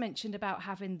you also mentioned about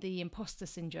having the imposter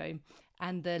syndrome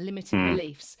and the limiting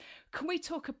beliefs. Can we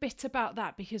talk a bit about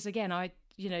that? Because again,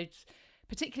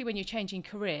 particularly when you're changing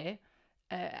career,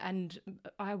 and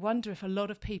I wonder if a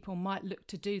lot of people might look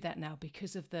to do that now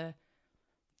because of the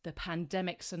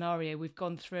pandemic scenario we've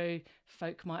gone through.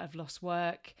 Folk might have lost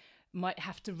work, might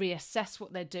have to reassess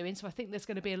what they're doing. So I think there's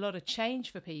going to be a lot of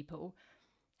change for people.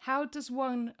 How does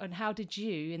one, and how did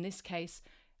you, in this case,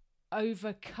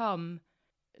 overcome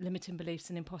limiting beliefs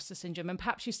and imposter syndrome? And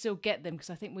perhaps you still get them, because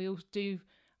I think we all do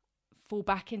fall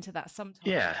back into that sometimes.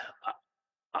 Yeah,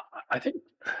 I think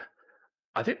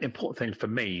the important thing for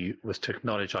me was to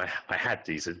acknowledge I had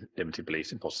these limiting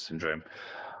beliefs, imposter syndrome.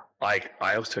 I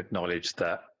also acknowledge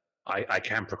that I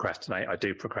can procrastinate. I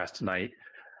do procrastinate.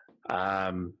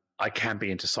 I can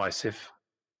be indecisive,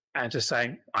 and just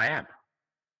saying I am.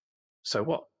 So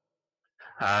what?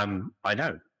 I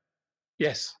know.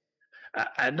 Yes,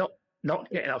 and not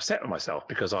getting upset with myself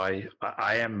because I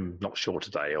am not sure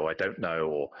today, or I don't know,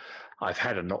 or I've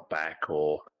had a knockback,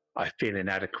 or I feel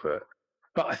inadequate.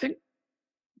 But I think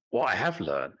what I have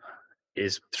learned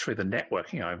is through the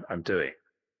networking I'm doing,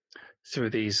 through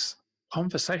these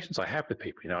conversations I have with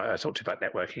people. I talked to you about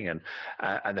networking,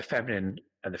 and the feminine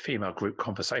and the female group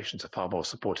conversations are far more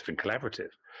supportive and collaborative.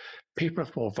 People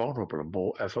are more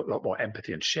vulnerable and have a lot more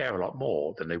empathy and share a lot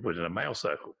more than they would in a male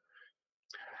circle.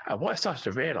 And what I started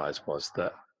to realize was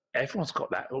that everyone's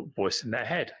got that little voice in their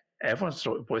head. Everyone's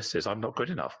little voice says, I'm not good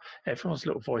enough. Everyone's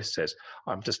little voice says,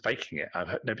 I'm just faking it.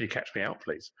 Nobody catch me out,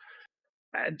 please.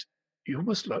 And you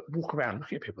almost walk around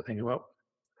looking at people thinking, well,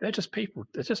 they're just people.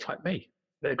 They're just like me.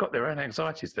 They've got their own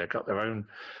anxieties. They've got their own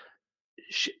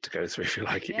shit to go through, if you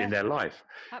like, in their life.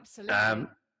 Absolutely.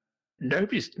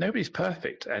 Nobody's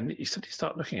perfect. And you suddenly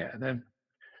start looking at it. And then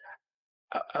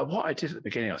what I did at the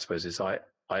beginning, I suppose, is I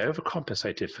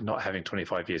overcompensated for not having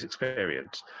 25 years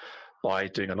experience by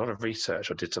doing a lot of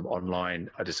research. I did some online,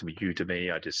 I did some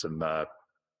Udemy, I did some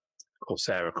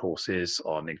Coursera courses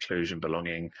on inclusion,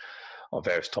 belonging, on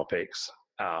various topics.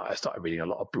 I started reading a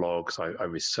lot of blogs. I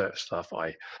researched stuff.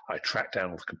 I tracked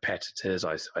down all the competitors.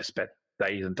 I spent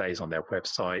days and days on their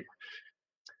website.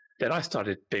 Then I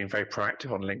started being very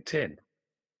proactive on LinkedIn.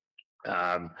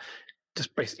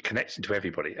 Just basically connecting to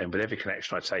everybody. And with every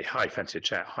connection, I'd say, hi, fancy a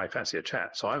chat, hi, fancy a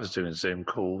chat. So I was doing Zoom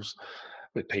calls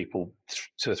with people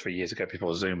 2 or 3 years ago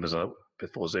before Zoom was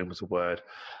a word.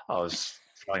 I was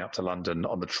flying up to London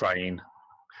on the train,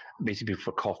 meeting people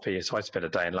for coffee. So I spent a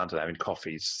day in London having 5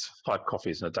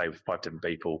 coffees in a day with 5 different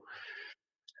people.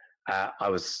 I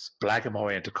was blagging my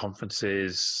way into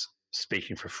conferences,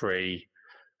 speaking for free,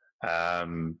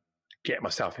 get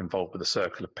myself involved with a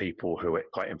circle of people who are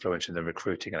quite influential in the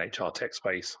recruiting and HR tech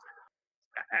space.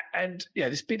 And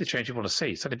this be the change you want to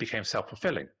see. Suddenly became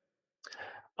self-fulfilling.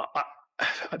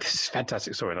 This is a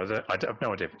fantastic story, and I have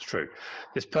no idea if it's true.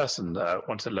 This person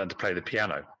wanted to learn to play the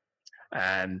piano,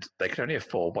 and they could only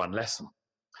afford one lesson.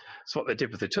 So what they did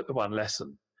was they took the one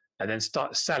lesson and then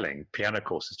start selling piano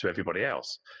courses to everybody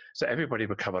else. So everybody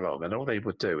would come along, and all they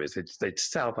would do is they'd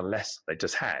sell the lesson they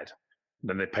just had.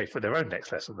 Then they pay for their own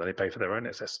next lesson. Then they pay for their own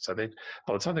next lesson. So by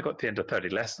the time they got to the end of 30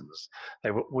 lessons,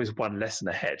 they were always one lesson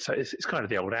ahead. So it's kind of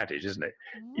the old adage, isn't it?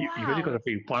 Wow. You've only got to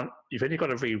read one. You've only got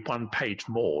to read one page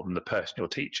more than the person you're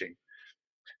teaching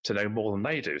to know more than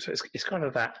they do. So it's kind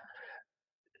of that.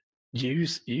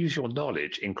 Use your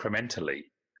knowledge incrementally,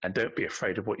 and don't be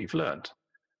afraid of what you've learned.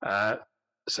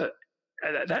 So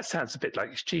that sounds a bit like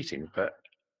it's cheating, but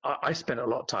I spent a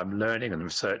lot of time learning and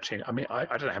researching. I mean, I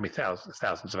don't know how many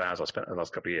thousands of hours I spent in the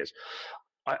last couple of years.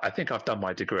 I think I've done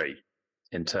my degree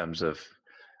in terms of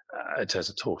in terms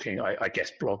of talking. I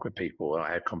guest blog with people, and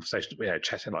I had conversations,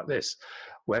 chatting like this,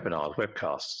 webinars,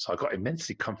 webcasts. So I got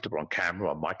immensely comfortable on camera,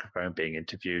 on microphone, being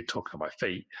interviewed, talking on my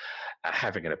feet,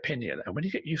 having an opinion. And when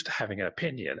you get used to having an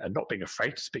opinion and not being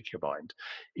afraid to speak your mind,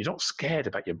 you're not scared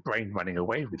about your brain running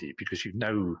away with you, because you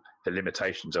know the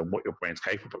limitations and what your brain's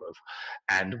capable of,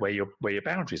 and where your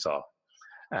boundaries are.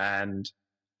 And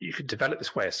you can develop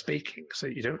this way of speaking so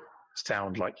you don't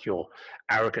sound like you're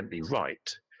arrogantly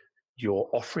right. You're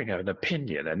offering an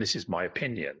opinion, and this is my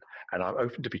opinion, and I'm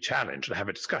open to be challenged and have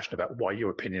a discussion about why your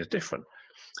opinion is different.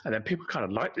 And then people kind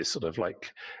of like this sort of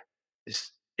like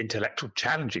this intellectual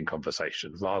challenging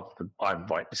conversation, rather than I'm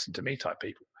right, listen to me type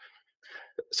people.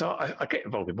 So I get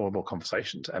involved in more and more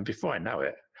conversations, and before I know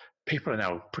it, people are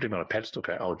now putting me on a pedestal,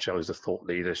 going, "Oh, Jo is a thought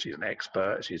leader. She's an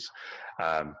expert. She's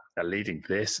leading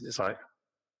this." And it's like,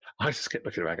 I just get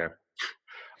looking around, going,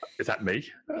 "Is that me?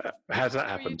 How's that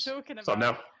happened?" So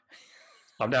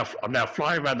I'm now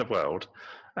flying around the world,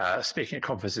 speaking at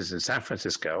conferences in San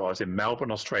Francisco. I was in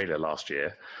Melbourne, Australia last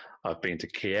year. I've been to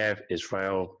Kiev,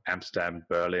 Israel, Amsterdam,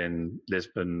 Berlin,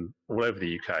 Lisbon, all over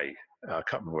the UK. I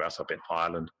can't remember where else I've been,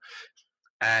 Ireland.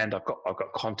 And I've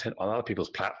got content on other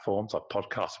people's platforms. I've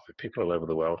podcasted with people all over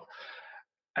the world.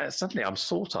 And suddenly I'm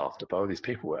sought after by all these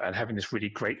people and having this really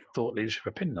great thought leadership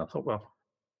opinion. I thought, well,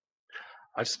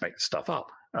 I just make the stuff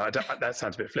up. That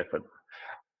sounds a bit flippant.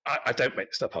 I don't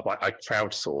make stuff up. I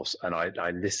crowdsource, and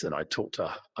I listen. I talk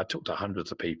to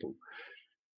hundreds of people,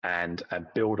 and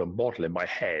build a model in my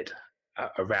head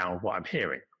around what I'm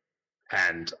hearing.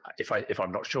 And if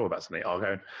I'm not sure about something, I'll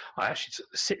go and I actually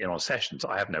sit in on sessions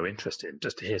I have no interest in,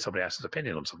 just to hear somebody else's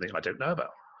opinion on something I don't know about,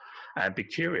 and be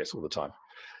curious all the time.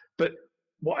 But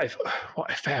what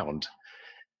I found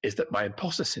is that my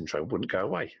imposter syndrome wouldn't go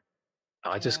away.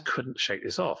 I just couldn't shake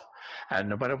this off. And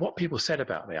no matter what people said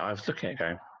about me, I was looking at it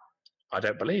going, I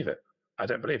don't believe it. I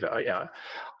don't believe it.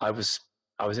 I was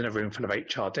in a room full of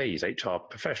HRDs, HR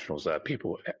professionals,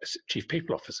 people, chief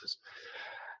people officers.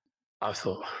 I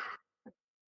thought,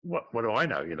 what do I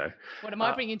know? What am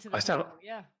I bringing to the table?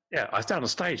 Yeah, I stand on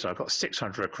stage and I've got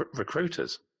 600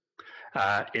 recruiters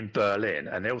in Berlin,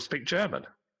 and they all speak German.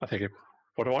 I'm thinking,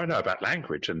 what do I know about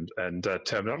language and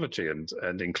terminology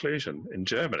and inclusion in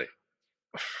Germany?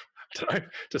 I don't know,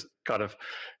 just kind of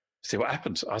see what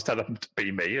happens. I stand up and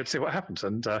be me and see what happens.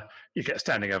 And you get a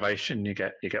standing ovation. You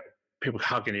get people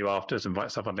hugging you afterwards and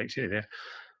write stuff on LinkedIn.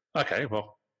 Yeah. Okay,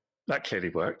 well, that clearly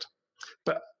worked.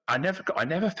 But I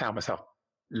never found myself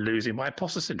losing my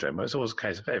imposter syndrome. It was always the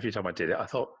case of every time I did it, I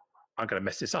thought, I'm going to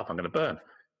mess this up. I'm going to burn.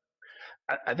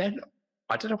 And then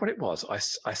I don't know what it was. I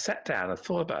sat down and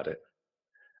thought about it,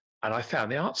 and I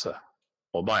found the answer,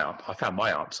 or I found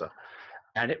my answer.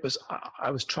 And it was, I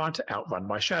was trying to outrun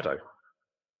my shadow.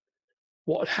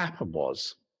 What had happened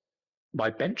was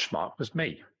my benchmark was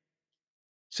me.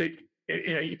 So,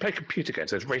 you play computer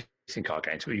games, those racing car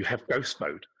games where you have ghost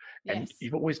mode. And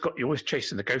you're always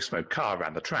chasing the ghost mode car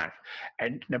around the track.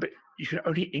 And but you can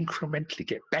only incrementally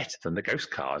get better than the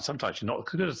ghost car. And sometimes you're not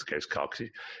as good as the ghost car, because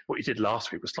what you did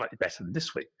last week was slightly better than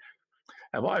this week.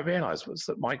 And what I realized was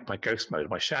that my ghost mode,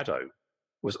 my shadow,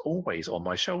 was always on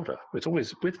my shoulder. It was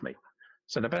always with me.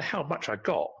 So no matter how much I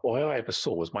got, all I ever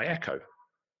saw was my echo.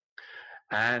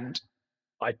 And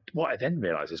what I then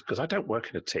realized is, because I don't work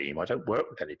in a team, I don't work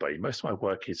with anybody. Most of my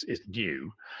work is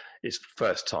new, it's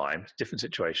first time, different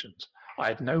situations. I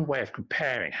had no way of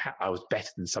comparing how I was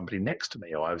better than somebody next to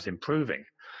me, or I was improving.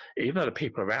 Even though the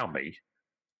people around me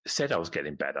said I was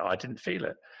getting better, I didn't feel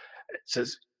it. So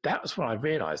that was when I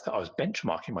realized that I was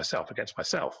benchmarking myself against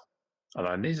myself. And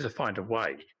I needed to find a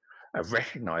way of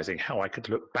recognizing how I could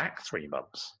look back 3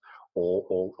 months,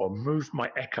 or move my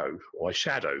echo or my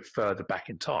shadow further back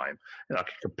in time, and I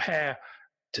could compare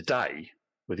today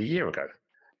with a year ago.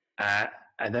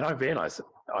 And then I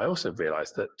also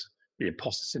realized that the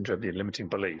imposter syndrome, the limiting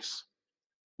beliefs,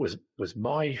 was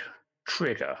my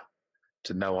trigger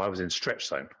to know I was in stretch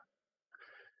zone.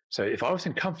 So if I was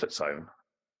in comfort zone,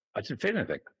 I didn't feel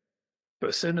anything. But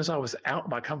as soon as I was out of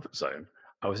my comfort zone,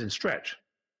 I was in stretch.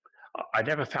 I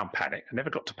never found panic. I never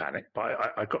got to panic,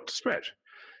 but I got to stretch.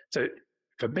 So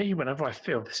for me, whenever I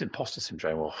feel this imposter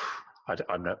syndrome, or I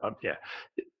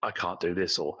can't do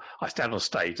this, or I stand on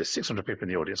stage, there's 600 people in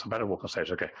the audience, I'm about to walk on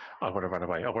stage, okay, I want to run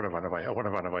away, I want to run away, I want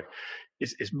to run away.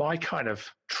 It's my kind of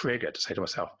trigger to say to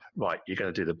myself, right, you're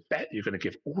going to do the bet, you're going to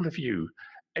give all of you,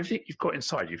 everything you've got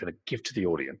inside, you're going to give to the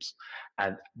audience.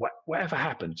 And whatever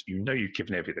happens, you've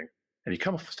given everything. And you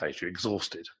come off the stage, you're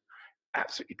exhausted,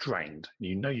 absolutely drained,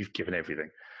 and you've given everything.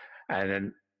 And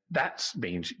then that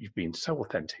means you've been so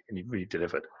authentic and you've really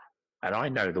delivered. And I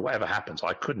know that whatever happens,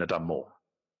 I couldn't have done more.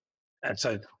 And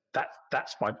so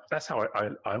that's how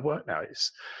I work now.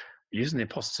 It's using the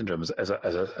imposter syndrome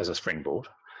as a springboard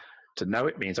to know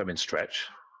it means I'm in stretch,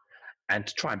 and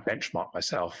to try and benchmark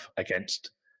myself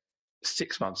against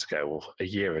 6 months ago or a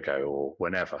year ago or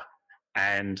whenever,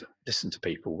 and listen to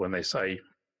people when they say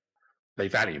they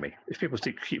value me. If people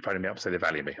keep phoning me up and say they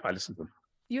value me, I listen to them.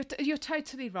 You're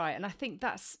totally right, and I think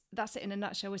that's it in a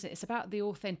nutshell, isn't it? It's about the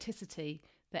authenticity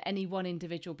that any one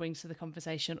individual brings to the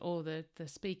conversation or the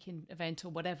speaking event or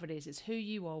whatever it is. It's who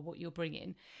you are, what you're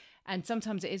bringing, and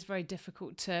sometimes it is very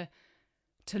difficult to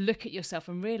look at yourself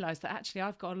and realise that actually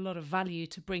I've got a lot of value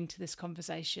to bring to this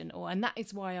conversation, and that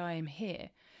is why I am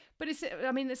here. But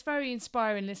it's very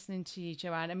inspiring listening to you,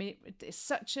 Joanne. I mean, it's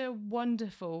such a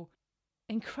wonderful,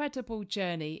 incredible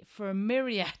journey for a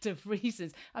myriad of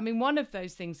reasons. I mean, one of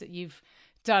those things that you've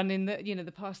done in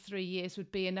the past 3 years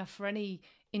would be enough for any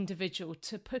individual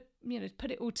to put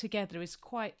it all together is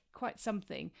quite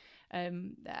something.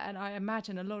 And I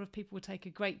imagine a lot of people will take a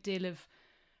great deal of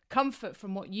comfort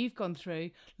from what you've gone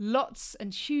through, lots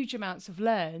and huge amounts of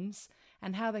learns,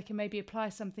 and how they can maybe apply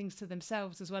some things to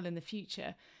themselves as well in the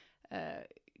future.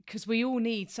 Because we all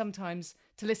need sometimes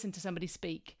to listen to somebody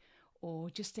speak, or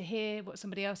just to hear what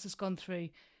somebody else has gone through,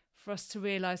 for us to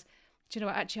realise, do you know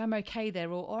what, actually I'm okay there,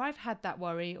 or I've had that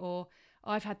worry, or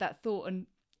I've had that thought, and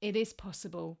it is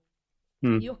possible.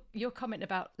 Your comment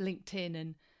about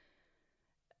LinkedIn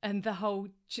and the whole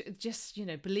just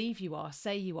believe you are,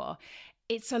 say you are.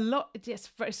 It's a lot. It's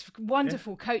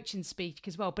wonderful coaching speak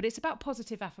as well, but it's about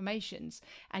positive affirmations,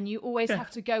 and you always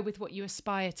have to go with what you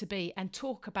aspire to be and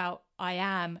talk about, I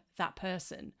am that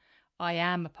person. I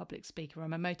am a public speaker.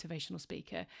 I'm a motivational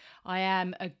speaker. I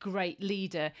am a great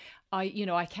leader.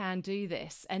 I can do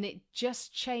this, and it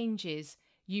just changes.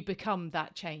 You become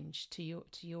that change to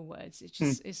your words. It's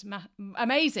just it's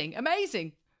amazing.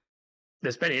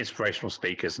 There's many inspirational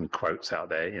speakers and quotes out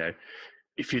there.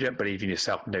 If you don't believe in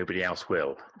yourself, nobody else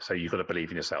will. So you've got to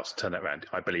believe in yourself. So turn that around.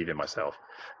 I believe in myself.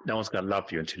 No one's going to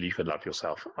love you until you can love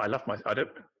yourself. I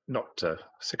don't not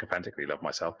sycophantically love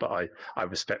myself, but I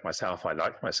respect myself. I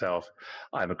like myself.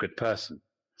 I'm a good person,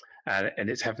 and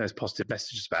it's having those positive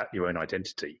messages about your own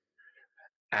identity.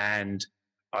 And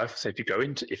I say, if you go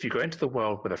into the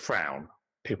world with a frown,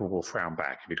 people will frown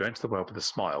back. If you go into the world with a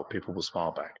smile, people will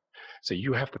smile back. So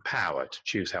you have the power to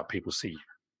choose how people see you.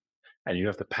 And you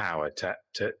have the power to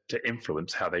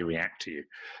influence how they react to you.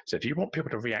 So if you want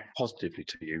people to react positively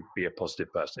to you, be a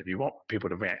positive person. If you want people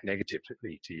to react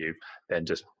negatively to you, then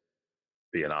just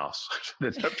be an arse.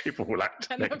 People will act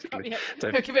negatively.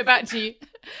 I'll give it back to you.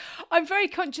 I'm very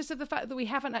conscious of the fact that we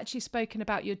haven't actually spoken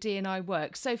about your D&I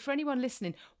work. So for anyone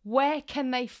listening, where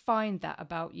can they find that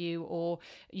about you, or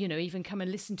even come and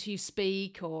listen to you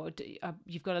speak? Or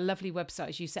you've got a lovely website,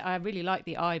 as you said. I really like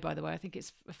the I, by the way. I think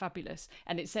it's fabulous,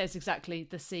 and it says exactly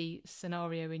the C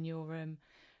scenario in your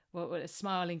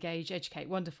smile, engage, educate.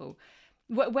 Wonderful.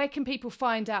 Where can people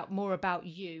find out more about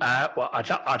you? Well,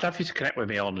 I'd love you to connect with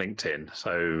me on LinkedIn.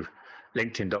 So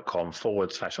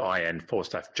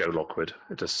linkedin.com/in/Joe Lockwood.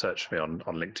 Just search for me on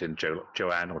LinkedIn,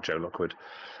 Joanne or Joe Lockwood.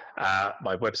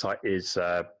 My website is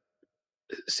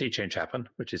See Change Happen,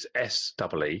 which is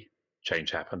SEE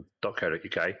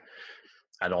changehappen.co.uk.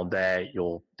 And on there,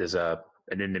 there's an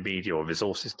in the media or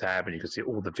resources tab, and you can see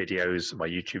all the videos, my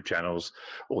YouTube channels,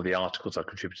 all the articles I've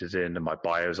contributed in, and my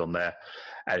bios on there.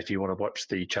 And if you want to watch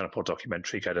the Channel 4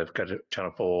 documentary, go to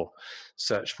Channel 4,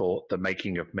 search for The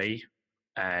Making of Me,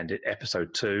 and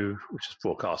episode 2, which is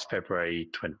broadcast February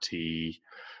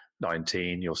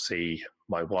 2019, you'll see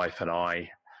my wife and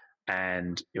I,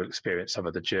 and you'll experience some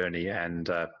of the journey and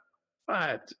the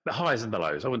highs and the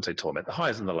lows. I wouldn't say torment, the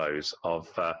highs and the lows of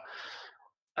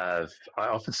I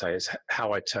often say it's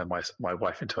how I turned my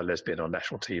wife into a lesbian on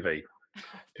national TV,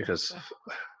 because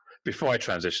before I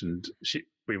transitioned,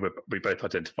 we both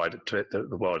identified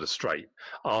the world as straight.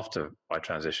 After I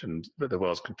transitioned, the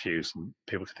world's confused and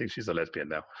people think she's a lesbian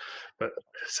now. But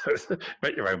so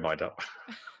make your own mind up.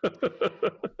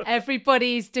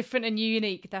 Everybody's different and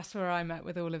unique. That's where I'm at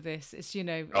with all of this. It's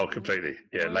Oh, completely.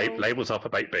 Yeah, labels are for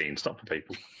baked beans, not for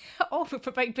people. Oh,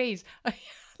 for baked beans. I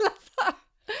love that.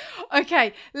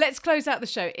 Okay, let's close out the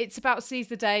show. It's about Seize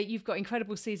the Day. You've got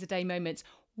incredible Seize the Day moments.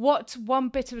 What one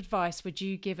bit of advice would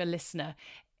you give a listener?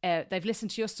 They've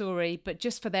listened to your story, but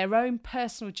just for their own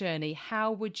personal journey,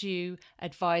 how would you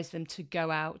advise them to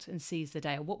go out and seize the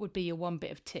day? Or what would be your one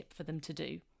bit of tip for them to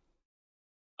do?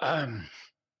 One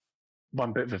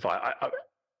bit of advice.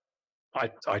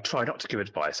 I try not to give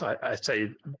advice. I say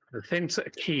the things that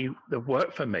are key, that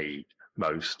work for me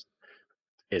most,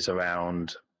 is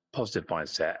around positive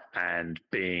mindset and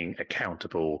being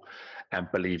accountable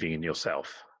and believing in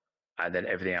yourself. and then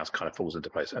everything else kind of falls into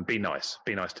place. And be nice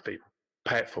to people.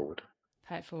 Pay it forward.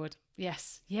 Pay it forward.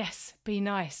 Yes. Be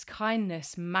nice.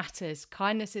 Kindness matters.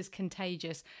 Kindness is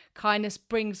contagious. Kindness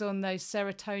brings on those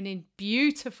serotonin.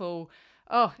 Beautiful.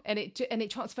 Oh, and it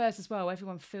transfers as well.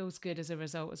 Everyone feels good as a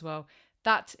result as well.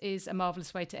 That is a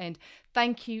marvellous way to end.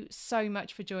 Thank you so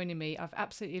much for joining me. I've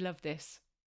absolutely loved this.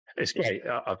 It's great.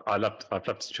 I'd love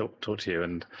to talk to you,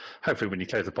 and hopefully when you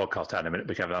close the podcast down in a minute,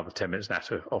 we can have another 10 minutes now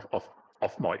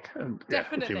off mic. And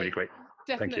definitely. It's been really great.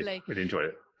 Definitely. Thank you. Really enjoyed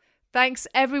it. Thanks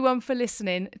everyone for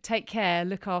listening. Take care.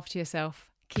 Look after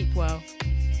yourself. Keep well.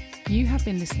 You have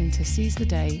been listening to Seize the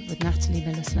Day with Natalie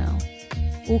Miller-Snell.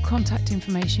 All contact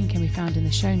information can be found in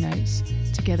the show notes,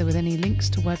 together with any links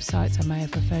to websites I may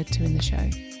have referred to in the show.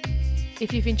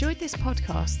 If you've enjoyed this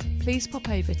podcast, please pop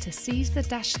over to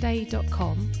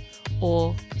seizetheday.com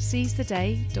or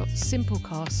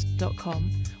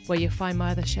seizetheday.simplecast.com, where you'll find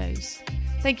my other shows.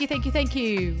 Thank you.